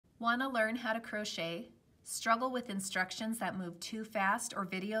Want to learn how to crochet? Struggle with instructions that move too fast or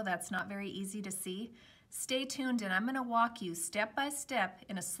video that's not very easy to see? Stay tuned and I'm going to walk you step by step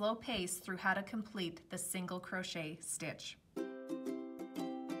in a slow pace through how to complete the single crochet stitch.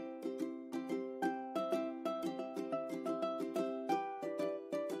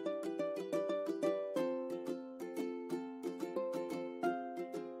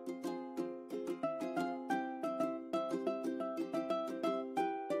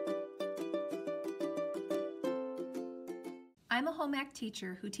 I'm a home ec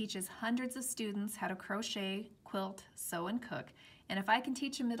teacher who teaches hundreds of students how to crochet, quilt, sew, and cook. And if I can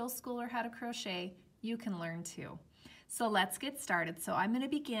teach a middle schooler how to crochet, you can learn too. So let's get started. So I'm going to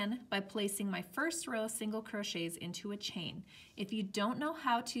begin by placing my first row of single crochets into a chain. If you don't know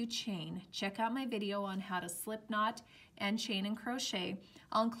how to chain, check out my video on how to slip knot and chain and crochet.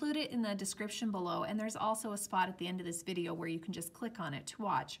 I'll include it in the description below, and there's also a spot at the end of this video where you can just click on it to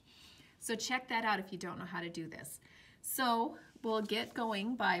watch. So check that out if you don't know how to do this. So we'll get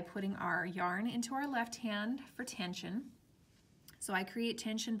going by putting our yarn into our left hand for tension. So I create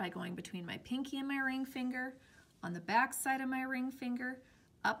tension by going between my pinky and my ring finger, on the back side of my ring finger,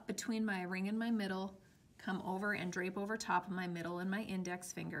 up between my ring and my middle, come over and drape over top of my middle and my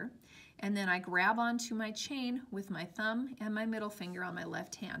index finger, and then I grab onto my chain with my thumb and my middle finger on my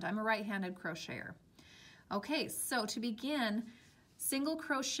left hand. I'm a right-handed crocheter. Okay, so to begin, single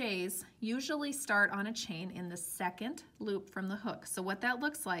crochets usually start on a chain in the second loop from the hook. So what that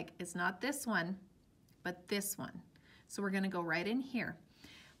looks like is not this one, but this one. So we're going to go right in here.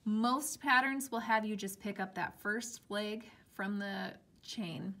 Most patterns will have you just pick up that first leg from the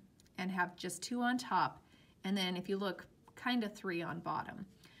chain and have just 2 on top, and then if you look, kind of 3 on bottom.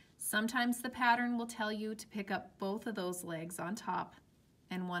 Sometimes the pattern will tell you to pick up both of those legs on top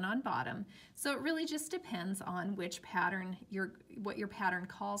and 1 on bottom. So it really just depends on which pattern what your pattern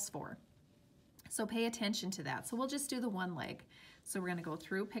calls for. So pay attention to that. So we'll just do the 1 leg. So we're going to go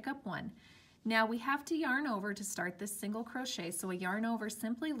through, pick up 1. Now we have to yarn over to start this single crochet. So a yarn over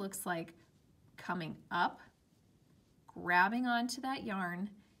simply looks like coming up, grabbing onto that yarn,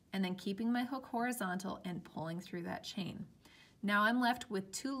 and then keeping my hook horizontal and pulling through that chain. Now I'm left with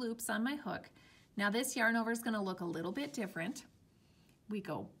 2 loops on my hook. Now this yarn over is going to look a little bit different. We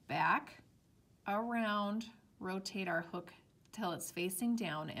go back, around, rotate our hook till it's facing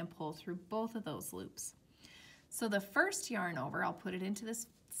down and pull through both of those loops. So the first yarn over, I'll put it into this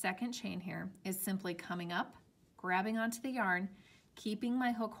second chain here, is simply coming up, grabbing onto the yarn, keeping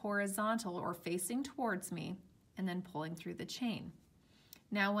my hook horizontal or facing towards me, and then pulling through the chain.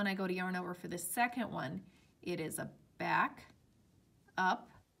 Now when I go to yarn over for the second one, it is a back, up,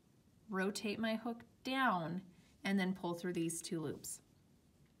 rotate my hook down, and then pull through these 2 loops.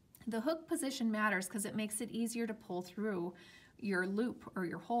 The hook position matters because it makes it easier to pull through your loop or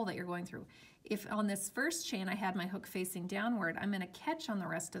your hole that you're going through. If on this first chain I had my hook facing downward, I'm going to catch on the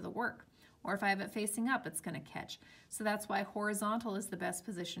rest of the work. Or if I have it facing up, it's going to catch. So that's why horizontal is the best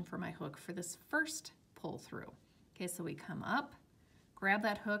position for my hook for this first pull through. Okay, so we come up, grab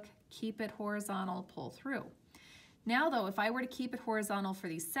that hook, keep it horizontal, pull through. Now though, if I were to keep it horizontal for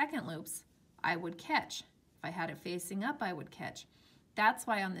these second loops, I would catch. If I had it facing up, I would catch. That's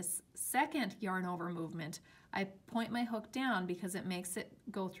why on this second yarn over movement, I point my hook down because it makes it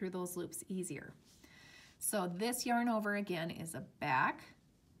go through those loops easier. So this yarn over again is a back,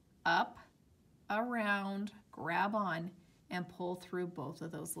 up, around, grab on, and pull through both of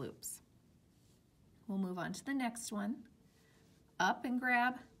those loops. We'll move on to the next one. Up and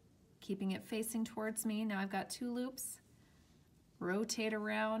grab, keeping it facing towards me. Now I've got 2 loops. Rotate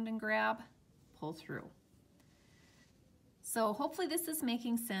around and grab, pull through. So hopefully this is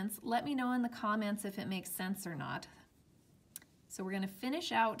making sense. Let me know in the comments if it makes sense or not. So we're going to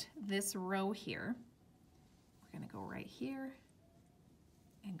finish out this row here. We're going to go right here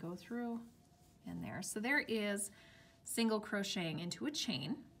and go through and there. So there is single crocheting into a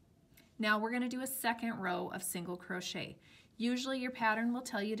chain. Now we're going to do a second row of single crochet. Usually your pattern will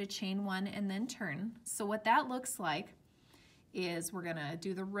tell you to chain 1 and then turn. So what that looks like is we're going to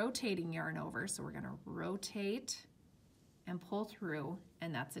do the rotating yarn over. So we're going to rotate and pull through,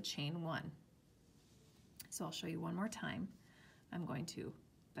 and that's a chain 1. So I'll show you one more time. I'm going to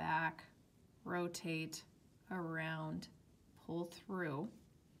back, rotate, around, pull through,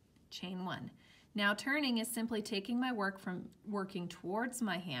 chain 1. Now turning is simply taking my work from working towards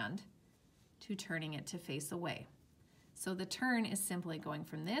my hand to turning it to face away. So the turn is simply going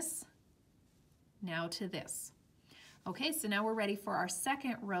from this now to this. Okay, so now we're ready for our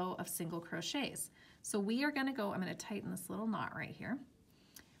second row of single crochets. So we are going to go, I'm going to tighten this little knot right here.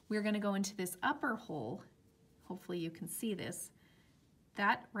 We're going to go into this upper hole, hopefully you can see this,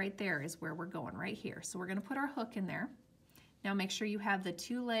 That right there is where we're going, right here. So we're going to put our hook in there. Now make sure you have the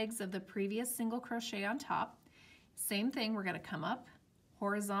 2 legs of the previous single crochet on top. Same thing, we're going to come up,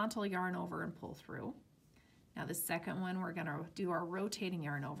 horizontal yarn over and pull through. Now the second one, we're going to do our rotating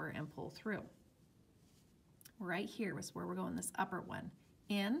yarn over and pull through. Right here is where we're going, this upper one.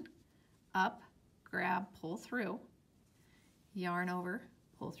 In, up, grab, pull through, yarn over,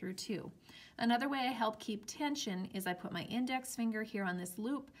 pull through 2. Another way I help keep tension is I put my index finger here on this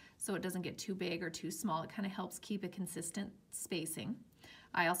loop so it doesn't get too big or too small. It kind of helps keep a consistent spacing.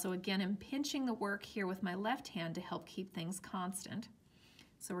 I also again am pinching the work here with my left hand to help keep things constant.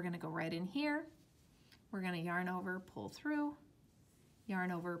 So we're going to go right in here. We're going to yarn over, pull through,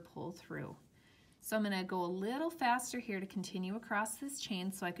 yarn over, pull through. So I'm going to go a little faster here to continue across this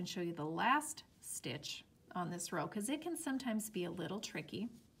chain so I can show you the last stitch on this row, because it can sometimes be a little tricky.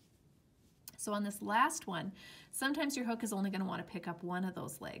 So on this last one, sometimes your hook is only going to want to pick up one of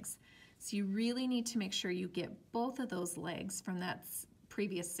those legs. So you really need to make sure you get both of those legs from that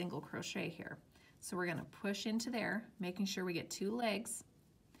previous single crochet here. So we're going to push into there, making sure we get 2 legs.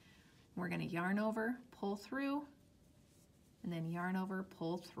 We're going to yarn over, pull through, and then yarn over,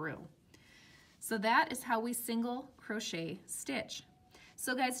 pull through. So that is how we single crochet stitch.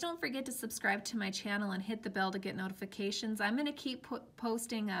 So guys, don't forget to subscribe to my channel and hit the bell to get notifications. I'm going to keep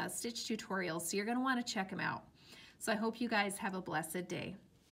posting stitch tutorials, so you're going to want to check them out. So I hope you guys have a blessed day.